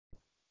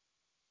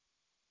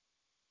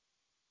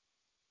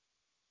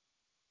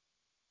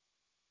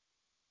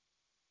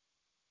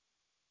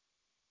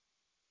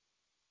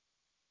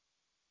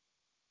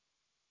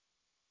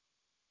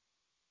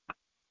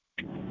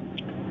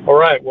All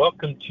right,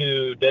 welcome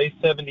to day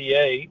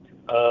 78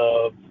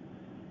 of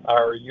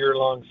our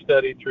year-long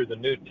study through the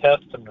New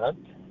Testament.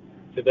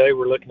 Today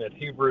we're looking at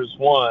Hebrews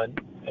 1,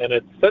 and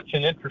it's such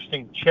an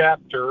interesting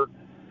chapter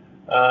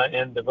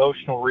and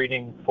devotional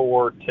reading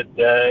for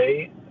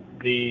today.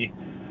 The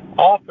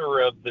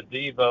author of the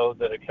Devo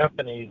that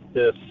accompanies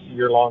this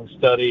year-long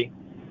study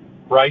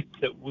writes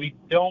that we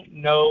don't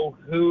know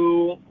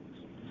who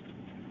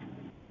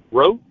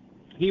wrote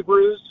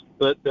Hebrews,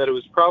 but that it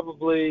was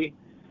probably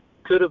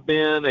could have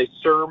been a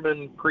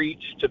sermon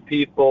preached to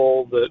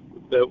people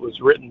that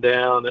was written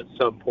down at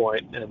some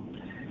point,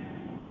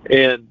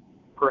 and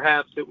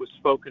perhaps it was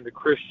spoken to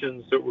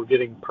Christians that were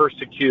getting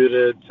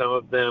persecuted, some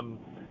of them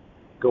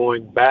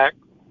going back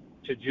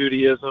to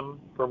Judaism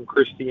from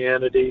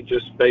Christianity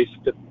just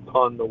based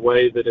upon the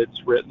way that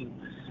it's written.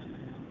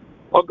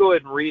 I'll go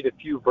ahead and read a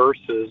few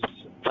verses,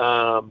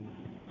 the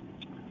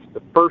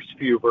first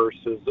few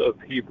verses of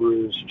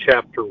Hebrews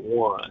chapter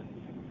 1.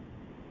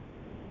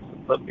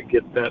 Let me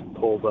get that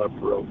pulled up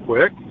real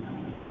quick.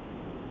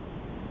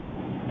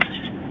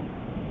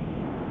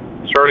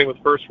 Starting with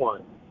verse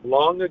 1.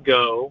 Long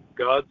ago,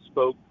 God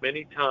spoke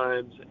many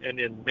times and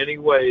in many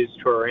ways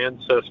to our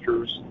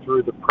ancestors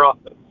through the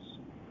prophets.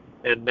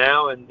 And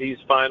now in these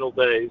final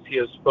days, he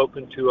has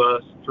spoken to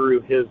us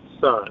through his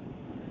Son.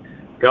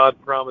 God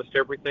promised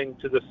everything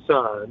to the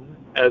Son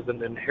as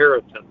an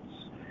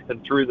inheritance,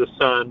 and through the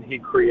Son, he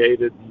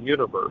created the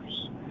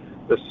universe.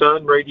 The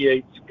Son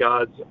radiates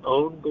God's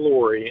own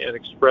glory and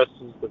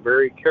expresses the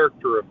very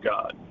character of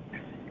God,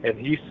 and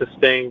he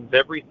sustains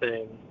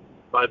everything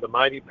by the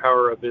mighty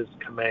power of his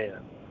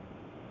command.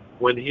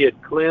 When he had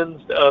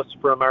cleansed us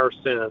from our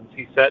sins,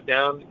 he sat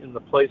down in the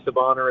place of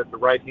honor at the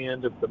right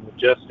hand of the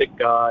majestic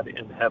God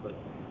in heaven.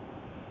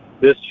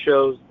 This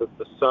shows that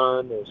the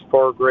Son is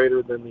far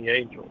greater than the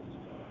angels,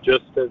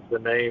 just as the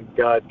name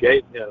God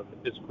gave him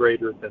is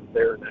greater than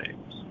their names.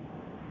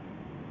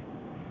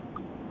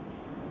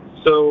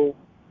 So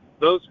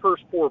those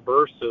first four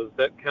verses,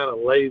 that kind of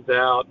lays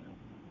out,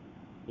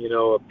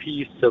 a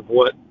piece of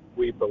what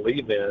we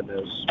believe in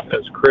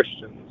as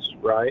Christians,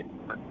 right?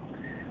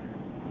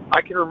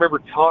 I can remember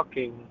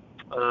talking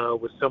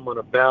with someone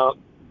about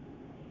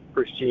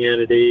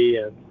Christianity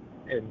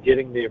and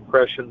getting the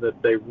impression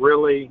that they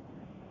really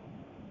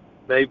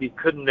maybe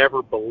couldn't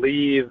ever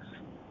believe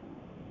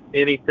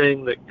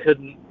anything that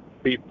couldn't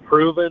be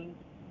proven,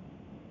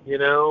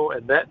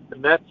 and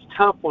that's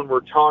tough when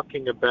we're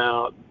talking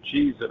about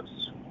Jesus,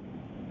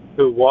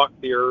 who walked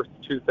the earth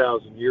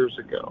 2,000 years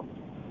ago.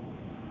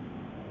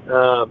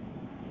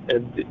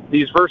 And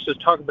these verses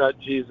talk about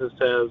Jesus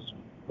as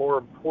more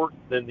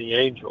important than the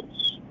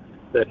angels,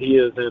 that he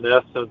is in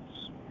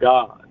essence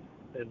God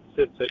and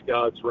sits at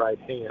God's right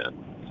hand.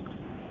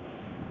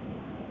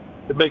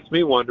 It makes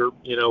me wonder,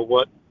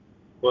 what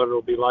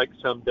it'll be like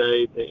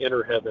someday to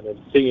enter heaven and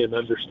see and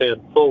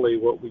understand fully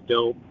what we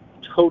don't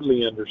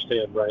totally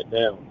understand right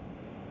now.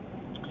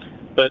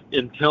 But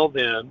until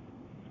then,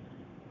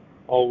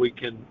 all we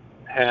can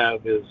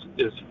have is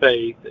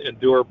faith and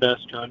do our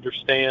best to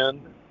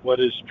understand what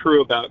is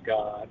true about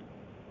God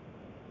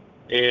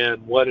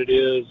and what it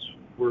is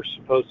we're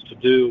supposed to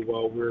do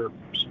while we're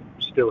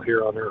still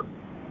here on earth.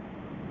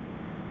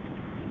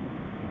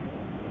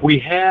 We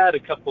had a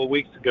couple of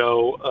weeks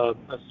ago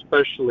a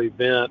special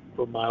event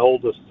for my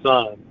oldest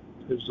son,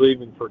 who's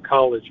leaving for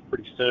college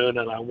pretty soon,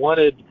 and I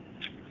wanted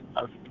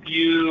a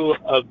few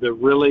of the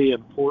really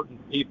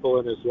important people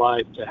in his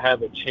life to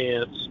have a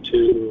chance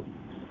to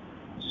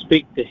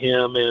speak to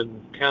him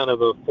in kind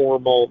of a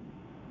formal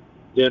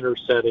dinner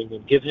setting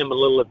and give him a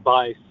little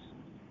advice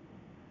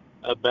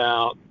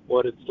about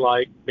what it's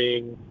like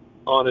being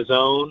on his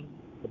own,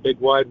 the big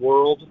wide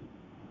world,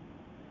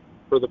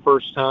 for the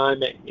first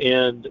time,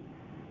 and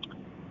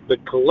the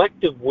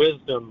collective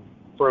wisdom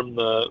from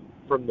the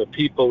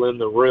people in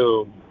the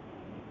room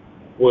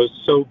was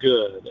so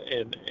good,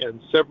 and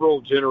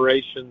several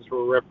generations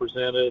were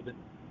represented,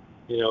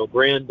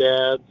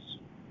 granddads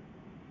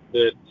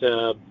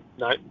that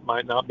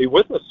might not be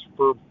with us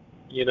for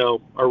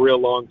a real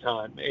long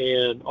time,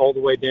 and all the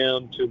way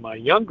down to my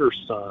younger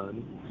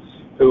son,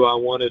 who I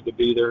wanted to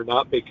be there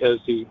not because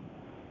he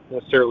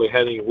necessarily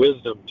had any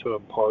wisdom to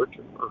impart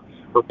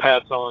or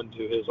pass on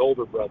to his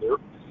older brother,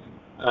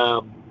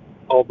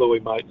 although he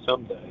might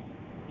someday,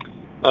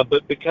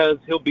 but because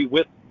he'll be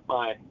with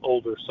my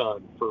older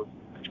son for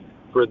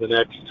the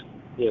next,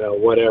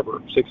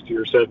 60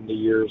 or 70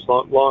 years,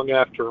 long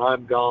after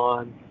I'm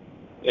gone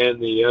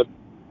and the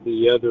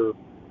other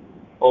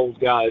old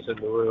guys in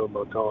the room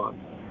are gone.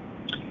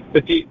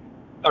 But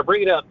I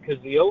bring it up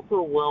because the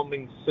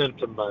overwhelming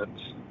sentiment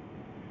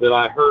that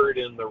I heard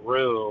in the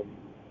room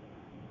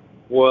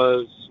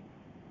was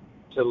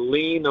to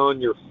lean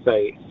on your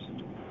faith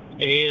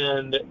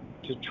and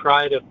to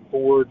try to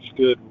forge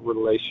good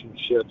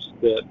relationships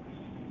that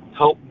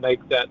help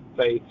make that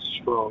faith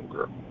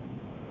stronger.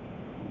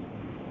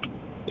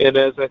 And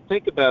as I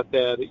think about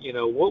that,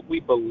 what we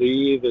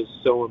believe is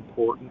so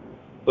important,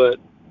 but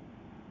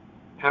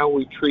how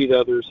we treat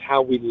others,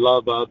 how we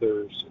love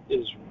others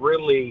is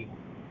really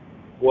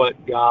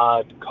what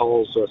God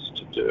calls us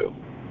to do.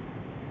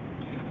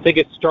 I think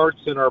it starts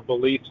in our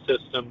belief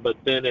system, but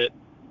then it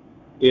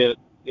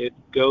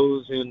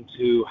goes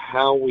into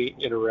how we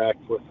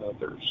interact with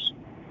others.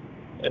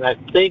 And I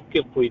think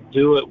if we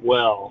do it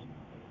well,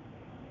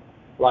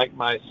 like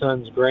my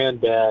son's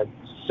granddad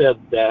said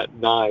that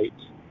night,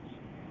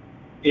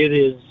 it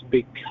is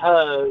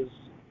because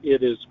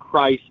it is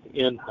Christ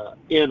in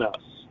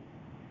us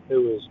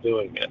who is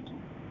doing it.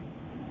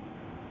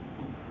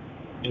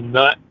 In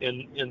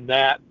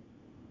that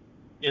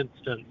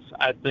instance,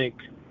 I think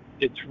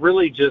it's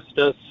really just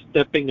us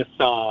stepping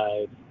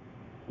aside,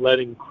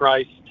 letting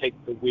Christ take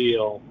the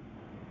wheel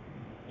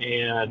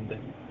and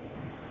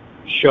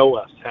show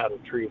us how to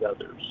treat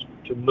others,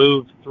 to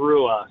move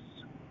through us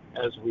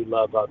as we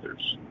love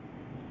others.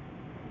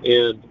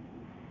 And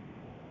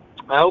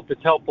I hope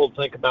it's helpful to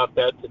think about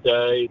that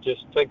today.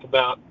 Just think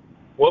about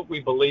what we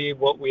believe,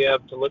 what we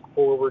have to look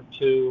forward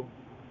to,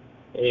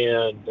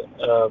 and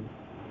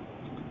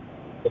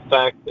the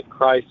fact that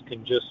Christ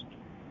can just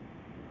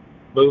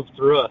move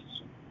through us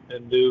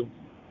and do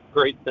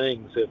great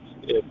things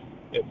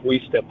if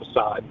we step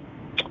aside.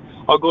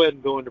 I'll go ahead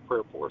and go into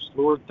prayer for us.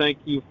 Lord, thank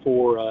you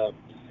for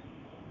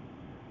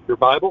your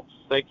Bible.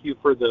 Thank you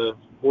for the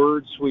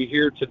words we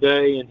hear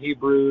today in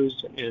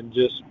Hebrews, and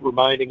just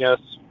reminding us,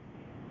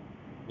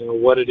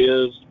 what it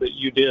is that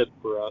you did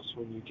for us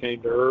when you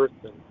came to earth,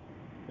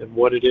 and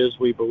what it is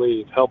we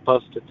believe. Help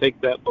us to take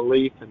that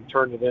belief and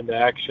turn it into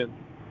action,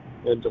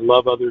 and to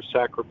love others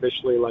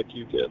sacrificially like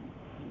you did.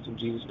 It's in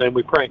Jesus' name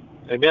we pray.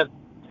 Amen.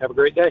 Have a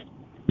great day.